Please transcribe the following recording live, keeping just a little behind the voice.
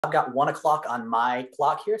I've got 1 o'clock on my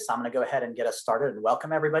clock here, so I'm going to go ahead and get us started and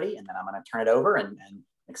welcome everybody, and then I'm going to turn it over and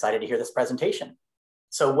excited to hear this presentation.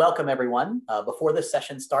 So welcome everyone. Before this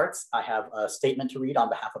session starts, I have a statement to read on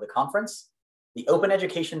behalf of the conference. The Open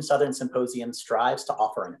Education Southern Symposium strives to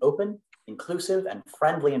offer an open, inclusive, and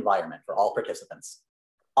friendly environment for all participants.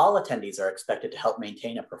 All attendees are expected to help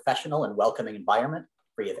maintain a professional and welcoming environment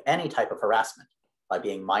free of any type of harassment by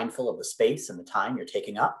being mindful of the space and the time you're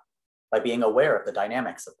taking up, by being aware of the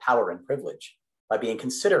dynamics of power and privilege, by being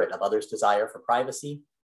considerate of others' desire for privacy,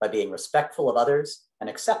 by being respectful of others, and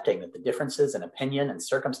accepting that the differences in opinion and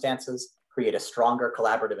circumstances create a stronger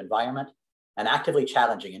collaborative environment, and actively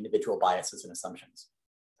challenging individual biases and assumptions.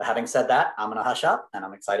 So having said that, I'm gonna hush up and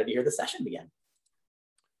I'm excited to hear the session begin.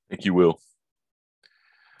 Thank you, Will.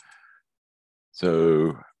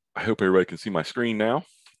 So I hope everybody can see my screen now.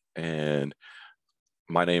 And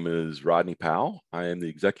my name is Rodney Powell. I am the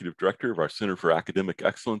Executive Director of our Center for Academic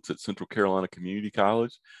Excellence at Central Carolina Community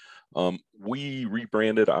College. We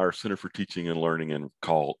rebranded our Center for Teaching and Learning and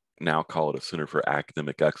now call it a Center for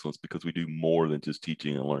Academic Excellence because we do more than just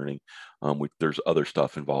teaching and learning. There's other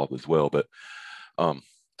stuff involved as well. But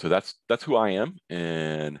so that's who I am,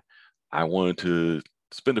 and I wanted to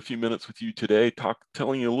spend a few minutes with you today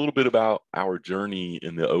telling you a little bit about our journey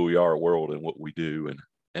in the OER world and what we do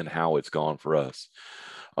and how it's gone for us.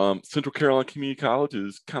 Central Carolina Community College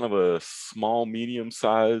is kind of a small,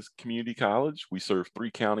 medium-sized community college. We serve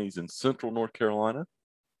 3 counties in central North Carolina.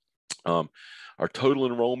 Our total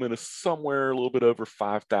enrollment is somewhere a little bit over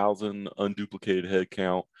 5,000 unduplicated head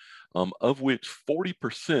count, of which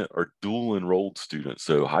 40% are dual enrolled students.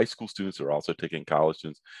 So high school students are also taking college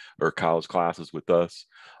classes with us.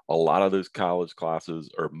 A lot of those college classes,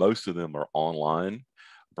 or most of them, are online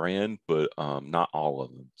brand, but not all of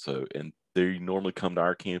them. So, and they normally come to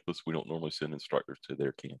our campus. We don't normally send instructors to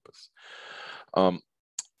their campus.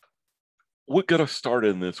 What got us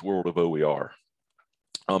started in this world of OER?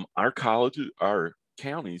 Our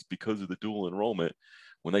counties, because of the dual enrollment,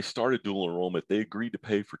 when they started dual enrollment, they agreed to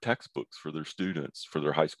pay for textbooks for their students, for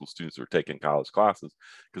their high school students who are taking college classes,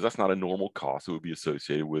 because that's not a normal cost that would be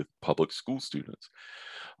associated with public school students.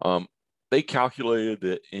 They calculated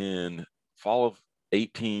that in fall of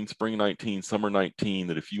 18, spring 19, summer 19,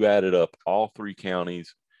 that if you added up all 3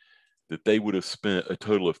 counties, that they would have spent a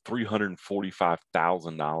total of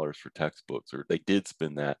 $345,000 for textbooks, or they did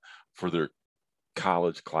spend that for their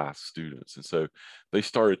college class students. And so they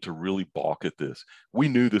started to really balk at this. We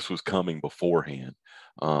knew this was coming beforehand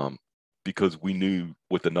because we knew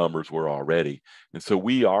what the numbers were already. And so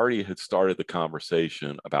we already had started the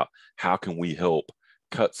conversation about how can we help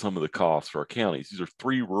cut some of the costs for our counties. These are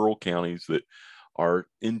 3 rural counties that are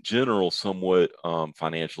in general somewhat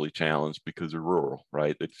financially challenged because they're rural,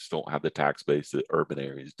 right? They just don't have the tax base that urban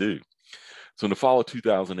areas do. So in the fall of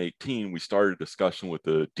 2018, we started a discussion with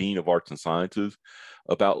the Dean of Arts and Sciences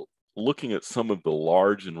about looking at some of the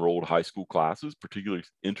large enrolled high school classes, particularly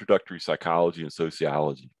introductory psychology and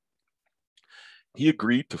sociology. He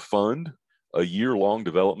agreed to fund a year-long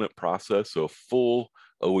development process, so a full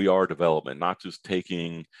OER development, not just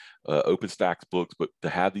taking OpenStax books, but to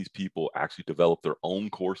have these people actually develop their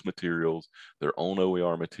own course materials, their own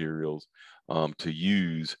OER materials to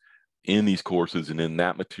use in these courses, and then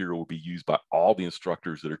that material will be used by all the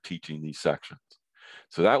instructors that are teaching these sections.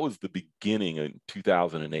 So that was the beginning in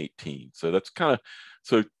 2018. So that's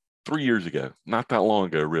so 3 years ago, not that long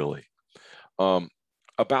ago, really.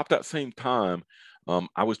 About that same time,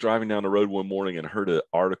 I was driving down the road one morning and heard an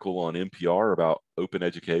article on NPR about open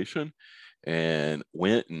education, and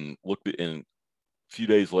went and looked at it. And a few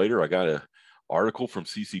days later, I got an article from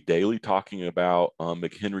CC Daily talking about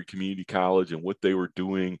McHenry Community College and what they were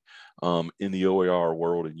doing in the OER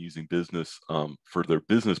world and using business for their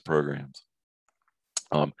business programs.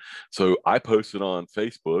 So I posted on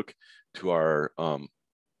Facebook to our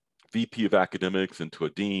VP of academics and to a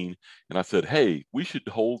dean, and I said, hey, we should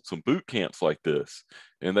hold some boot camps like this.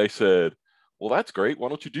 And they said, well, that's great. Why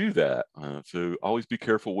don't you do that? So always be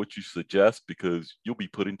careful what you suggest because you'll be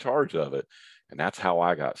put in charge of it. And that's how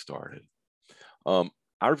I got started.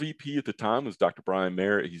 Our VP at the time was Dr. Brian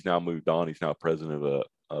Merritt. He's now moved on. He's now president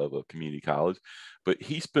of a community college. But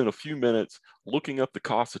he spent a few minutes looking up the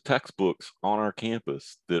cost of textbooks on our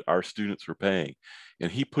campus that our students were paying.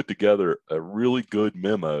 And he put together a really good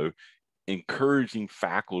memo encouraging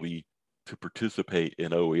faculty to participate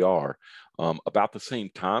in OER. About the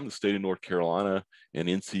same time, the state of North Carolina and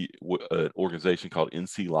an organization called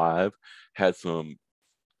NC Live had some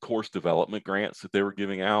course development grants that they were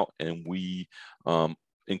giving out, and we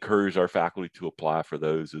encouraged our faculty to apply for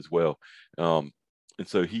those as well. And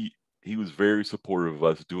so he was very supportive of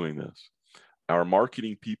us doing this. Our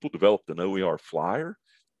marketing people developed an OER flyer,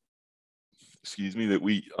 that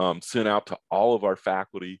we sent out to all of our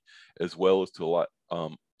faculty, as well as to a lot,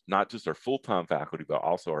 not just our full-time faculty, but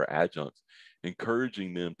also our adjuncts,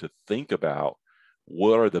 encouraging them to think about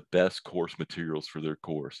what are the best course materials for their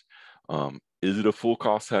course. Is it a full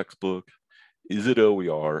cost textbook? Is it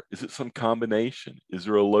OER? Is it some combination? Is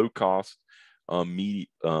there a low cost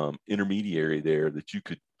intermediary there that you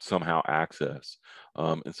could somehow access?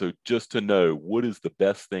 And so just to know what is the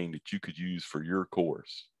best thing that you could use for your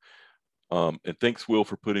course. And thanks, Will,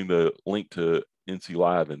 for putting the link to NC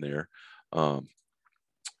Live in there.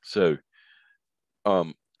 So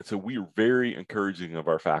we are very encouraging of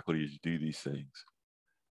our faculty to do these things.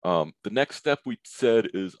 The next step we said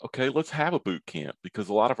is, okay, let's have a boot camp, because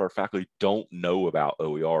a lot of our faculty don't know about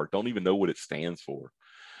OER, don't even know what it stands for.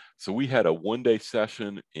 So we had a one-day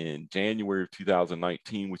session in January of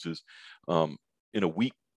 2019, which is in a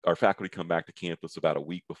week. Our faculty come back to campus about a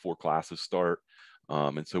week before classes start.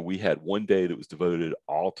 And so we had one day that was devoted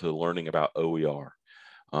all to learning about OER.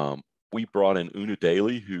 We brought in Una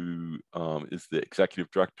Daly, who is the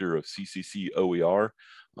executive director of CCC OER.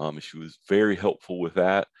 She was very helpful with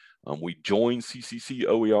that. We joined CCC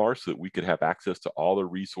OER so that we could have access to all their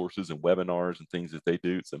resources and webinars and things that they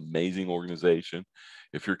do. It's an amazing organization.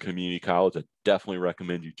 If you're a community college, I definitely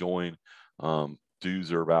recommend you join.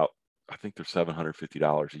 Dues are about, I think they're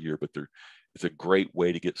 $750 a year, but it's a great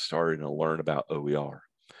way to get started and learn about OER.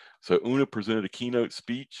 So Una presented a keynote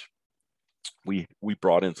speech. We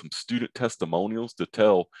brought in some student testimonials to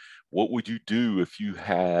tell what would you do if you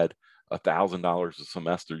had $1,000 a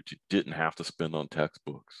semester that you didn't have to spend on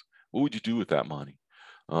textbooks. What would you do with that money?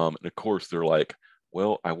 And of course, they're like,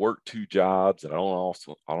 well, I work 2 jobs and I don't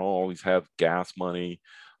always have gas money.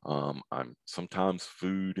 I'm sometimes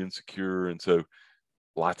food insecure, and so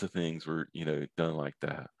lots of things were done like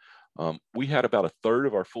that. We had about a third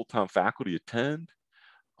of our full-time faculty attend,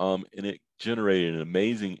 and it generated an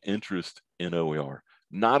amazing interest in OER.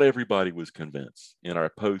 Not everybody was convinced. In our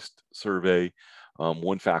post survey,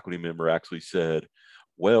 one faculty member actually said,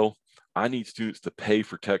 well, I need students to pay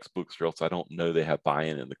for textbooks or else I don't know they have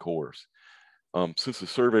buy-in in the course. Since the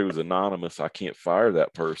survey was anonymous, I can't fire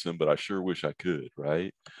that person, but I sure wish I could,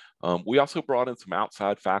 right? We also brought in some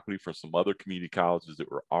outside faculty from some other community colleges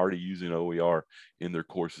that were already using OER in their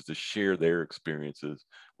courses to share their experiences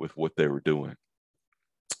with what they were doing.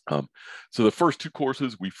 So the first 2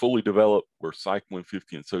 courses we fully developed were Psych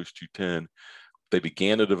 150 and Soc 210. They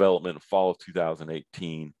began the development in fall of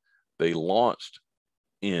 2018. They launched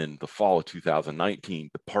in the fall of 2019,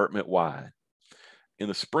 department-wide. In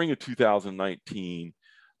the spring of 2019,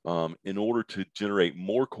 in order to generate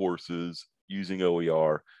more courses using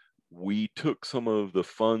OER, we took some of the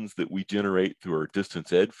funds that we generate through our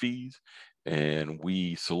distance ed fees, and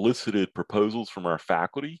we solicited proposals from our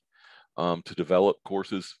faculty to develop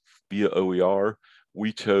courses via OER.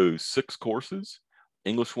 We chose 6 courses: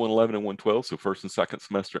 English 111 and 112, so first and second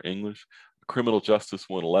semester English; Criminal Justice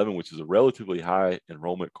 111, which is a relatively high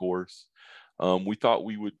enrollment course. We thought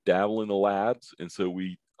we would dabble in the labs, and so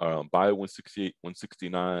we Bio 168,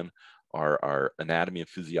 169 are our anatomy and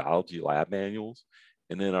physiology lab manuals,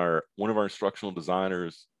 and then one of our instructional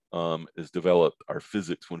designers has developed our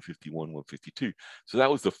physics 151, 152. So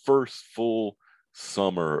that was the first full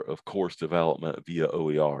summer of course development via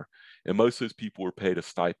OER, and most of those people were paid a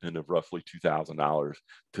stipend of roughly $2,000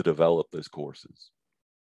 to develop those courses.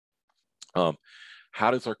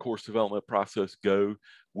 How does our course development process go?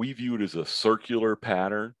 We view it as a circular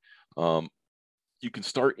pattern. You can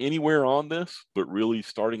start anywhere on this, but really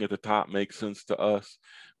starting at the top makes sense to us.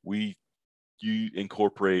 You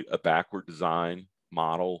incorporate a backward design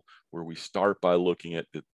model where we start by looking at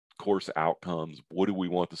the course outcomes. What do we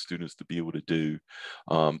want the students to be able to do?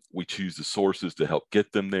 We choose the sources to help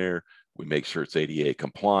get them there. We make sure it's ADA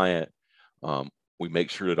compliant. We make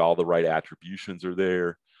sure that all the right attributions are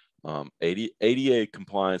there. ADA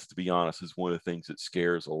compliance, to be honest, is one of the things that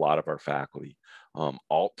scares a lot of our faculty.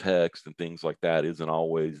 Alt text and things like that isn't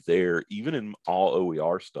always there. Even in all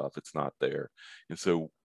OER stuff, it's not there. And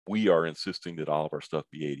so we are insisting that all of our stuff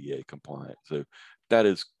be ADA compliant. So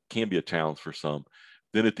that can be a challenge for some.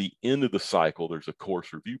 Then at the end of the cycle, there's a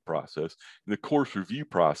course review process. And the course review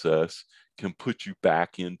process can put you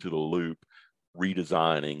back into the loop,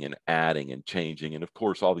 redesigning and adding and changing. And of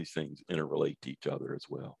course, all these things interrelate to each other as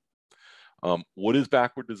well. What is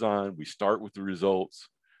backward design? We start with the results.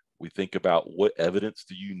 We think about what evidence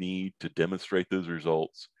do you need to demonstrate those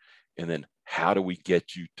results. and then how do we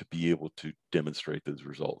get you to be able to demonstrate those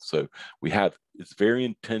results? So it's very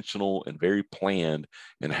intentional and very planned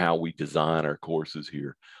in how we design our courses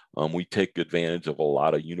here. We take advantage of a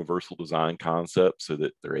lot of universal design concepts so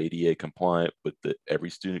that they're ADA compliant, but that every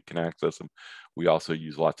student can access them. We also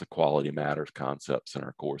use lots of quality matters concepts in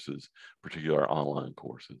our courses, particularly our online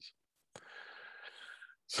courses.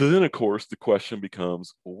 So then, of course, the question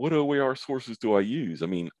becomes, well, what OER sources do I use? I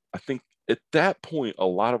mean, I think at that point, a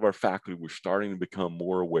lot of our faculty were starting to become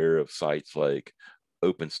more aware of sites like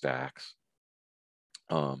OpenStax,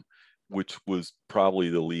 which was probably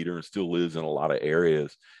the leader and still is in a lot of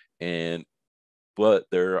areas. But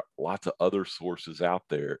there are lots of other sources out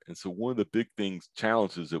there. And so one of the big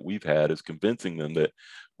challenges that we've had is convincing them that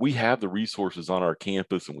we have the resources on our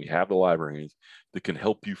campus and we have the librarians that can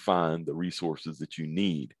help you find the resources that you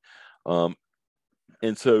need.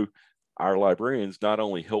 And so our librarians not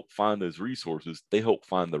only help find those resources, they help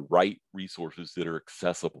find the right resources that are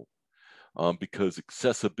accessible, because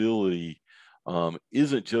accessibility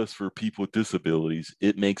isn't just for people with disabilities.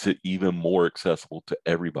 It makes it even more accessible to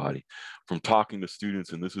everybody. From talking to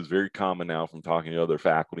students, and this is very common now from talking to other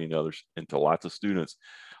faculty and others, and to lots of students,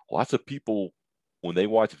 lots of people, when they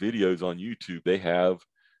watch videos on YouTube, they have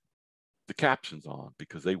the captions on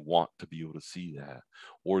because they want to be able to see that,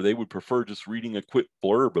 or they would prefer just reading a quick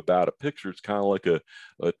blurb about a picture. It's kind of like a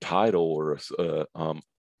title or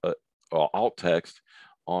a alt text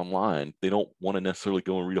online. They don't want to necessarily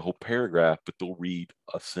go and read a whole paragraph, but they'll read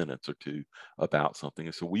a sentence or two about something.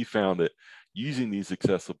 And so we found that using these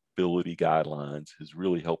accessibility guidelines has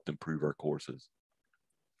really helped improve our courses.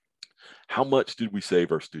 How much did we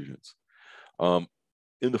save our students? In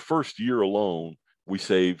the first year alone, we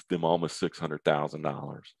saved them almost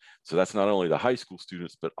 $600,000. So that's not only the high school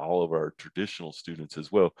students, but all of our traditional students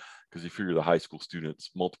as well. Because you figure the high school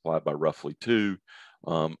students multiplied by roughly 2,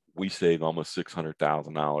 we saved almost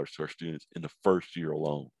 $600,000 to our students in the first year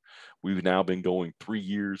alone. We've now been going 3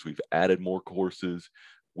 years. We've added more courses.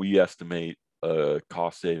 We estimate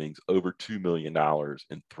cost savings over $2 million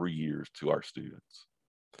in 3 years to our students.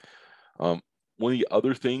 One of the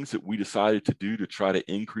other things that we decided to do to try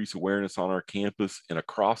to increase awareness on our campus and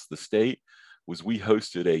across the state was we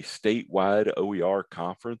hosted a statewide OER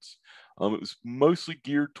conference. It was mostly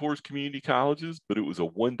geared towards community colleges, but it was a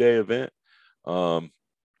one-day event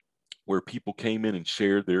where people came in and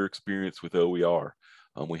shared their experience with OER.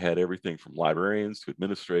 We had everything from librarians to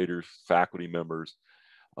administrators, faculty members.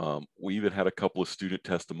 We even had a couple of student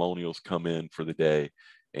testimonials come in for the day,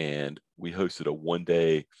 and we hosted a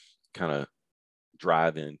one-day kind of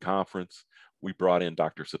drive-in conference. We brought in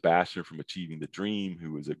Dr. Sebastian from Achieving the Dream,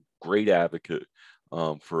 who is a great advocate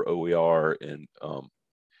for OER, and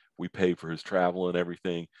we paid for his travel and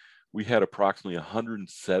everything. We had approximately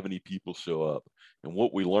 170 people show up. And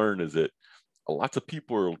what we learned is that lots of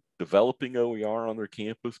people are developing OER on their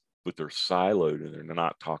campus, but they're siloed and they're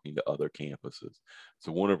not talking to other campuses.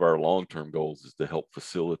 So one of our long-term goals is to help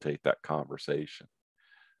facilitate that conversation.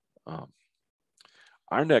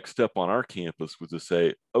 Our next step on our campus was to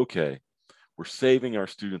say, okay, we're saving our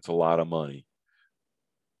students a lot of money,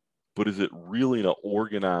 but is it really in an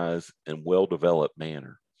organized and well-developed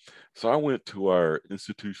manner? So I went to our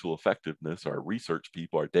institutional effectiveness, our research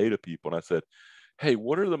people, our data people, and I said, hey,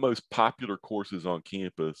 what are the most popular courses on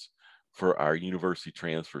campus for our university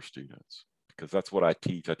transfer students? Because that's what I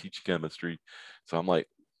teach. I teach chemistry. So I'm like,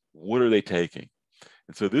 what are they taking?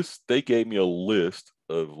 And so they gave me a list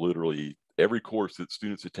of literally every course that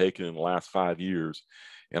students had taken in the last 5 years.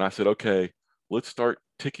 And I said, okay, let's start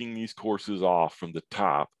ticking these courses off from the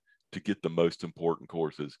top to get the most important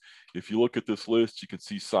courses. If you look at this list, you can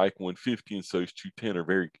see Psych 150 and Soc 210 are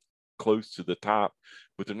very close to the top,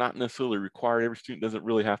 but they're not necessarily required. Every student doesn't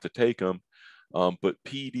really have to take them. But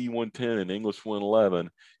PD 110 and English 111,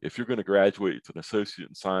 if you're going to graduate with an associate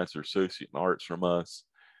in science or associate in arts from us,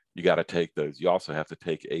 you got to take those. You also have to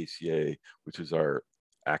take ACA, which is our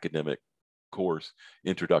academic course,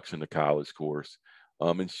 Introduction to College course.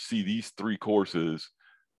 And see these 3 courses,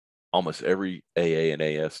 almost every AA and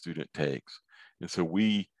AS student takes. And so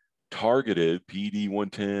we targeted PD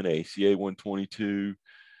 110, ACA 122,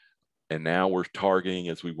 and now we're targeting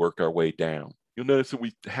as we work our way down. You'll notice that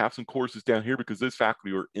we have some courses down here because those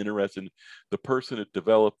faculty are interested. The person that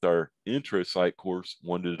developed our intro psych course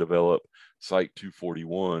wanted to develop Psych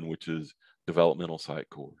 241, which is developmental psych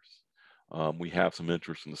course. We have some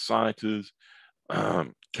interest in the sciences.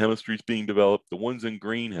 Chemistry is being developed. The ones in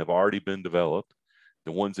green have already been developed.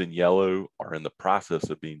 The ones in yellow are in the process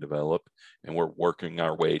of being developed, and we're working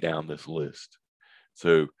our way down this list.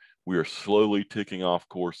 So we are slowly ticking off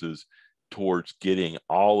courses. towards getting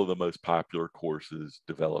all of the most popular courses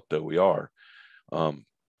developed OER.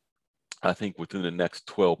 I think within the next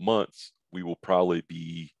 12 months, we will probably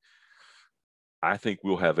be, I think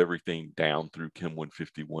we'll have everything down through Chem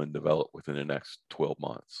 151 developed within the next 12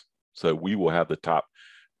 months. So we will have the top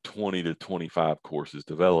 20 to 25 courses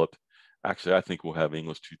developed. Actually, I think we'll have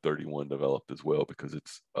English 231 developed as well, because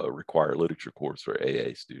it's a required literature course for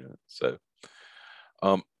AA students. So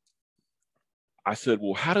I said,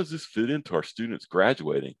 well, how does this fit into our students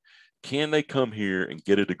graduating? Can they come here and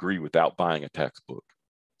get a degree without buying a textbook?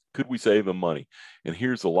 Could we save them money? And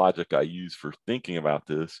here's the logic I use for thinking about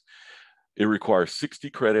this. It requires 60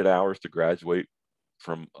 credit hours to graduate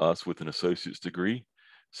from us with an associate's degree.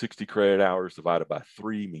 60 credit hours divided by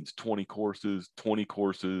 3 means 20 courses. 20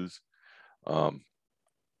 courses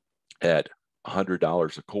at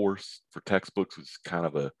 $100 a course for textbooks is kind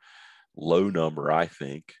of a low number, I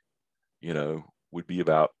think, would be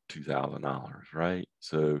about $2,000, right?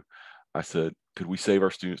 So I said, could we save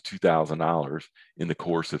our students $2,000 in the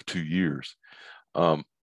course of 2 years?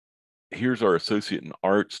 Here's our associate in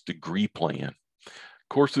arts degree plan.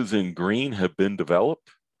 Courses in green have been developed.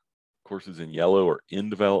 Courses in yellow are in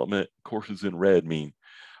development. Courses in red mean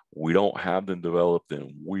we don't have them developed,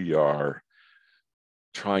 and we are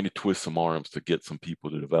trying to twist some arms to get some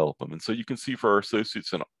people to develop them. And so you can see for our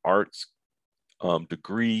associates in arts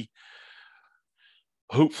degree,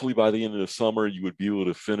 hopefully by the end of the summer, you would be able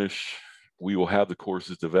to finish. We will have the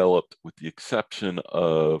courses developed, with the exception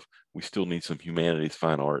of we still need some humanities,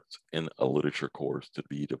 fine arts, and a literature course to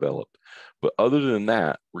be developed. But other than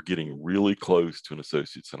that, we're getting really close to an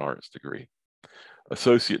associate's in arts degree.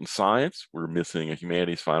 Associate in science, we're missing a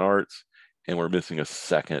humanities, fine arts, and we're missing a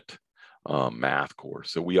second math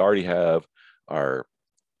course. So we already have our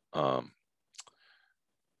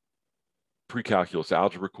pre-calculus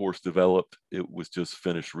algebra course developed. It was just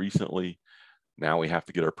finished recently. Now we have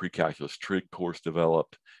to get our pre-calculus trig course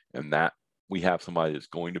developed, and that we have somebody that's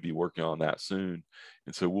going to be working on that soon.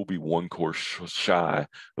 And so we'll be one course shy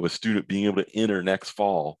of a student being able to enter next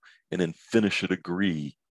fall and then finish a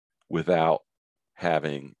degree without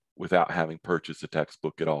having purchased a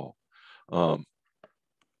textbook at all.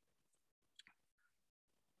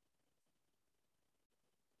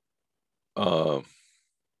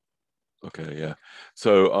 Okay, yeah.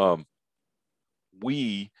 So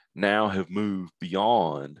we now have moved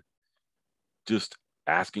beyond just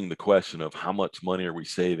asking the question of how much money are we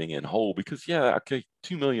saving in whole, because yeah, okay,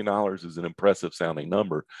 $2 million is an impressive sounding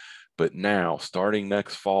number, but now starting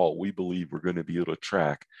next fall, we believe we're going to be able to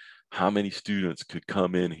track how many students could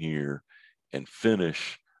come in here and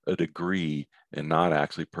finish a degree and not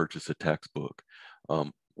actually purchase a textbook.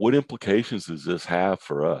 What implications does this have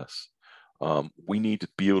for us? We need to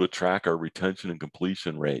be able to track our retention and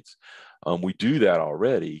completion rates. We do that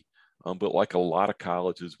already, but like a lot of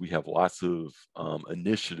colleges, we have lots of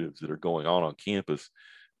initiatives that are going on campus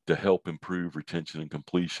to help improve retention and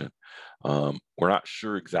completion. We're not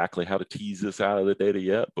sure exactly how to tease this out of the data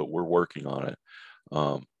yet, but we're working on it.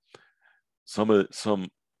 Some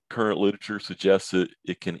current literature suggests that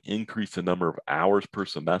it can increase the number of hours per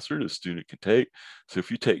semester the student can take. So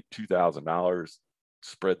if you take $2,000,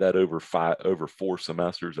 spread that over 4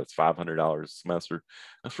 semesters, that's $500 a semester.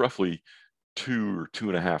 That's roughly 2 or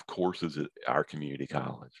 2.5 courses at our community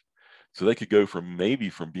college. So they could go from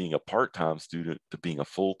being a part-time student to being a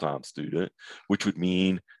full-time student, which would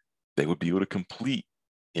mean they would be able to complete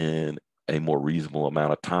in a more reasonable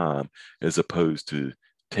amount of time, as opposed to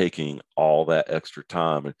taking all that extra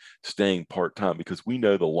time and staying part-time, because we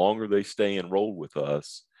know the longer they stay enrolled with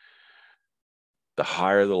us, the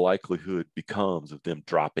higher the likelihood becomes of them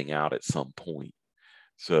dropping out at some point.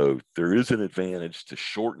 So there is an advantage to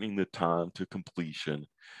shortening the time to completion,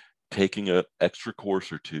 taking an extra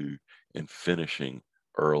course or two, and finishing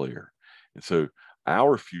earlier. And so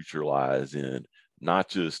our future lies in not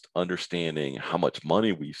just understanding how much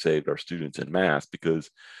money we've saved our students in math, because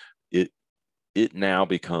it now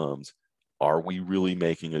becomes, are we really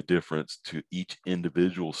making a difference to each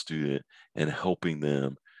individual student and helping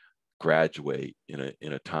them graduate in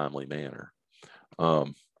a timely manner?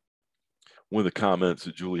 One of the comments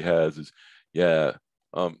that Julie has is, yeah,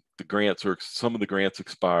 some of the grants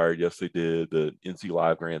expired. Yes, they did. The NC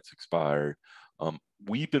Live grants expired.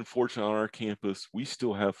 We've been fortunate on our campus. We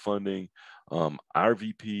still have funding. Our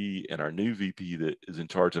VP and our new VP that is in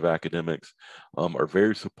charge of academics are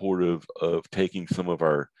very supportive of taking some of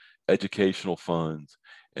our educational funds,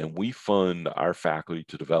 and we fund our faculty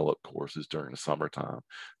to develop courses during the summertime.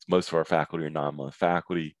 Most of our faculty are 9-month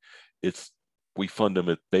faculty. We fund them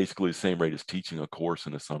at basically the same rate as teaching a course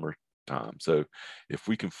in the time. So if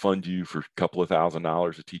we can fund you for a couple of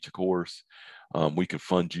 $1,000s to teach a course, we can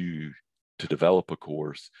fund you to develop a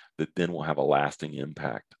course that then will have a lasting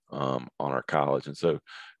impact on our college. And so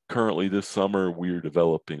currently this summer, we're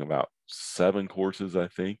developing about 7 courses, I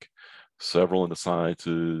think, several in the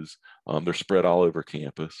sciences. They're spread all over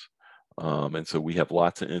campus. And so we have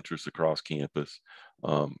lots of interest across campus.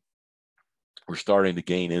 We're starting to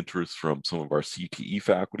gain interest from some of our CTE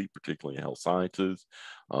faculty, particularly in health sciences.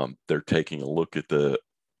 They're taking a look at the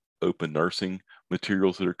open nursing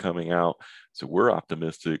materials that are coming out. So we're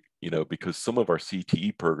optimistic, because some of our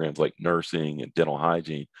CTE programs like nursing and dental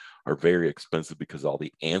hygiene are very expensive because all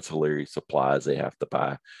the ancillary supplies they have to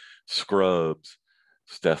buy, scrubs,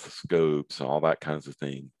 stethoscopes, all that kinds of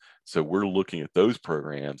thing. So we're looking at those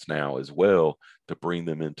programs now as well to bring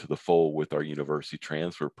them into the fold with our university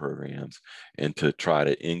transfer programs and to try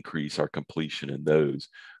to increase our completion in those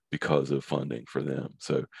because of funding for them.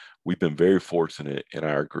 So we've been very fortunate in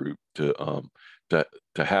our group to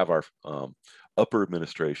have our upper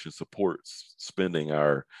administration support spending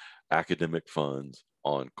our academic funds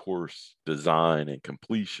on course design and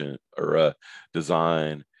completion, or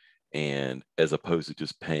design, and as opposed to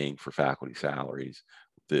just paying for faculty salaries,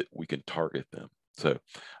 that we can target them. So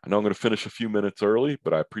I know I'm going to finish a few minutes early,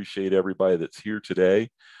 but I appreciate everybody that's here today.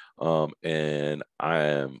 And I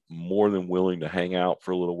am more than willing to hang out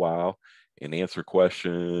for a little while and answer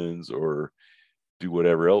questions or do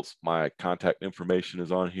whatever else. My contact information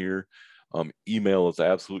is on here. Email is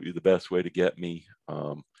absolutely the best way to get me.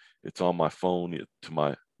 It's on my phone.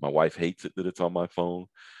 My wife hates it that it's on my phone.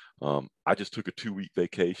 I just took a 2-week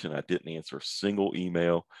vacation. I didn't answer a single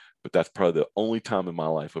email, but that's probably the only time in my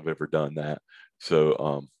life I've ever done that.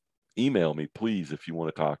 So email me, please, if you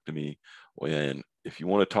want to talk to me. And if you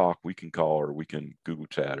want to talk, we can call or we can Google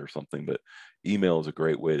chat or something, but email is a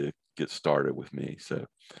great way to get started with me. So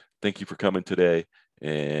thank you for coming today,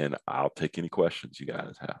 and I'll take any questions you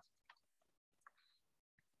guys have.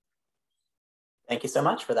 Thank you so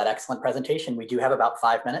much for that excellent presentation. We do have about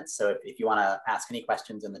 5 minutes, so if you want to ask any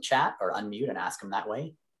questions in the chat or unmute and ask them that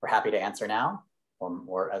way, we're happy to answer now,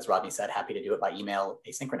 or as Rodney said, happy to do it by email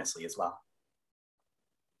asynchronously as well.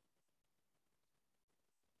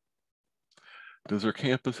 Does our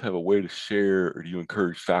campus have a way to share, or do you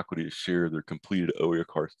encourage faculty to share their completed OER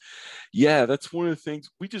course? Yeah, that's one of the things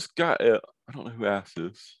we just got. I don't know who asked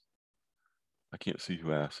this. I can't see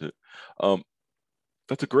who asked it.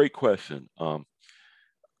 That's a great question.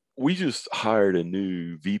 We just hired a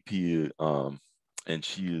new VP, and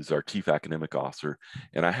she is our chief academic officer.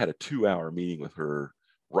 And I had a 2-hour meeting with her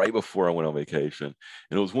right before I went on vacation.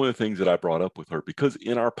 And it was one of the things that I brought up with her, because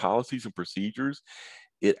in our policies and procedures,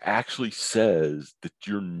 it actually says that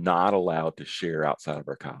you're not allowed to share outside of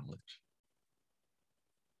our college.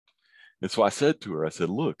 And so I said to her, I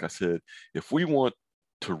said, look, I said, if we want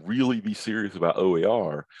to really be serious about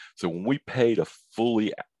OER, so when we pay to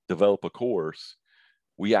fully develop a course,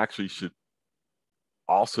 we actually should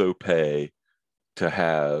also pay to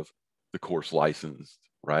have the course licensed,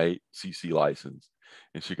 right? CC licensed.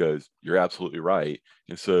 And she goes, you're absolutely right.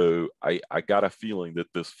 And so I got a feeling that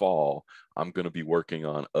this fall, I'm going to be working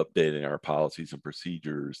on updating our policies and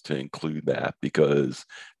procedures to include that, because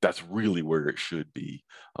that's really where it should be.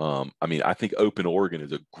 I mean, I think Open Oregon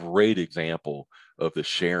is a great example of the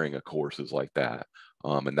sharing of courses like that.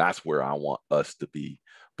 And that's where I want us to be.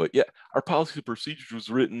 But yeah, our policies and procedures was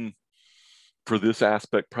written for this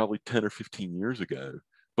aspect probably 10 or 15 years ago,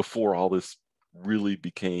 before all this really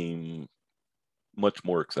became much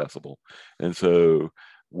more accessible. And so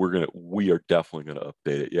we are definitely going to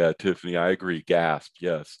update it. Yeah, Tiffany, I agree. Gasp.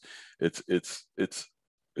 Yes, it's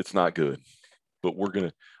not good, but we're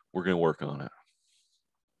going to work on it.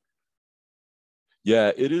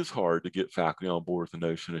 Yeah, it is hard to get faculty on board with the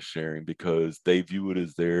notion of sharing, because they view it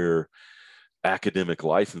as their academic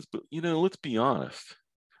license. But let's be honest.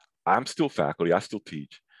 I'm still faculty. I still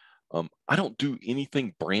teach. I don't do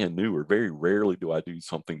anything brand new, or very rarely do I do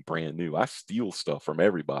something brand new. I steal stuff from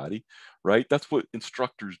everybody, right? That's what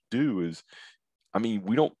instructors do.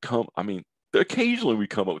 Occasionally we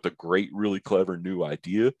come up with a great, really clever new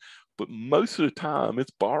idea, but most of the time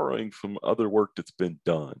it's borrowing from other work that's been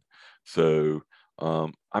done. So, I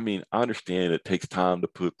understand it takes time to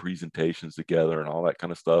put presentations together and all that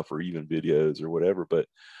kind of stuff, or even videos or whatever, but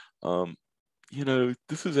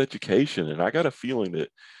this is education, and I got a feeling that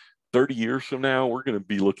 30 years from now, we're going to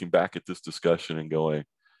be looking back at this discussion and going,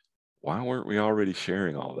 why weren't we already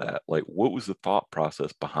sharing all that? Like, what was the thought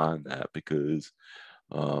process behind that? Because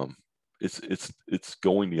it's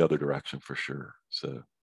going the other direction for sure. So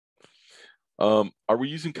Are we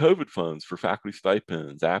using COVID funds for faculty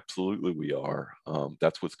stipends? Absolutely, we are.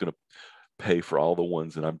 That's what's going to pay for all the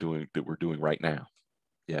ones that we're doing right now.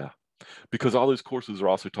 Yeah, because all those courses are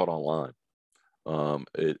also taught online.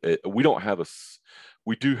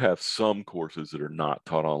 We do have some courses that are not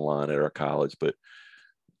taught online at our college, but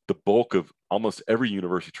the bulk of almost every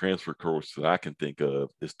university transfer course that I can think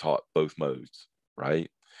of is taught both modes, right?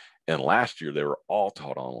 And last year they were all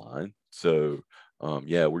taught online. So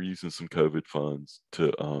yeah, we're using some COVID funds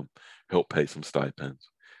to help pay some stipends.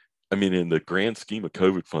 I mean, in the grand scheme of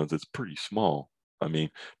COVID funds, it's pretty small. I mean,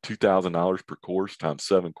 $2,000 per course times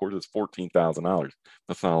 7 courses, $14,000.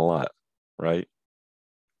 That's not a lot, right?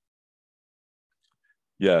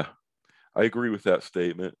 Yeah, I agree with that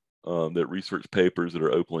statement. That research papers that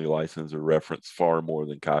are openly licensed are referenced far more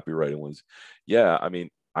than copyrighted ones. Yeah, I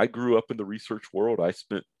mean, I grew up in the research world. I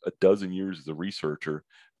spent a dozen years as a researcher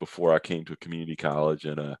before I came to a community college,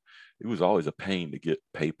 and it was always a pain to get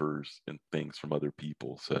papers and things from other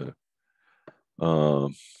people. So,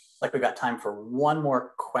 like we've got time for one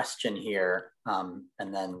more question here, and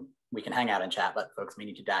then we can hang out and chat, but folks may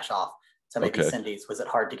need to dash off. So maybe okay. Cindy's, was it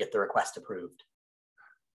hard to get the request approved?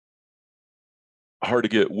 Hard to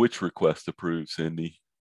get which request approved, Cindy?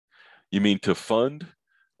 You mean to fund?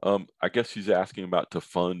 I guess she's asking about to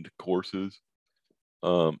fund courses.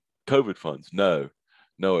 COVID funds. No,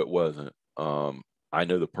 it wasn't. I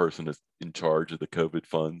know the person is in charge of the COVID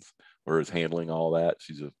funds or is handling all that.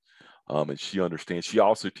 She's and she understands. She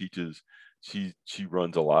also teaches. She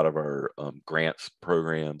runs a lot of our grants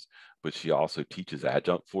programs, but she also teaches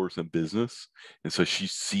adjunct for us in business, and so she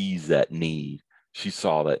sees that need. She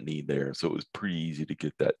saw that need there, so it was pretty easy to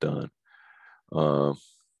get that done.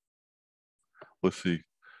 Let's see.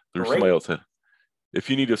 There's Great. somebody else. If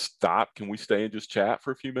you need to stop, can we stay and just chat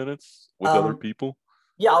for a few minutes with other people?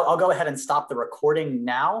 Yeah, I'll go ahead and stop the recording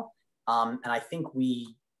now. And I think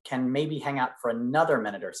we can maybe hang out for another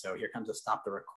minute or so. Here comes a stop the recording.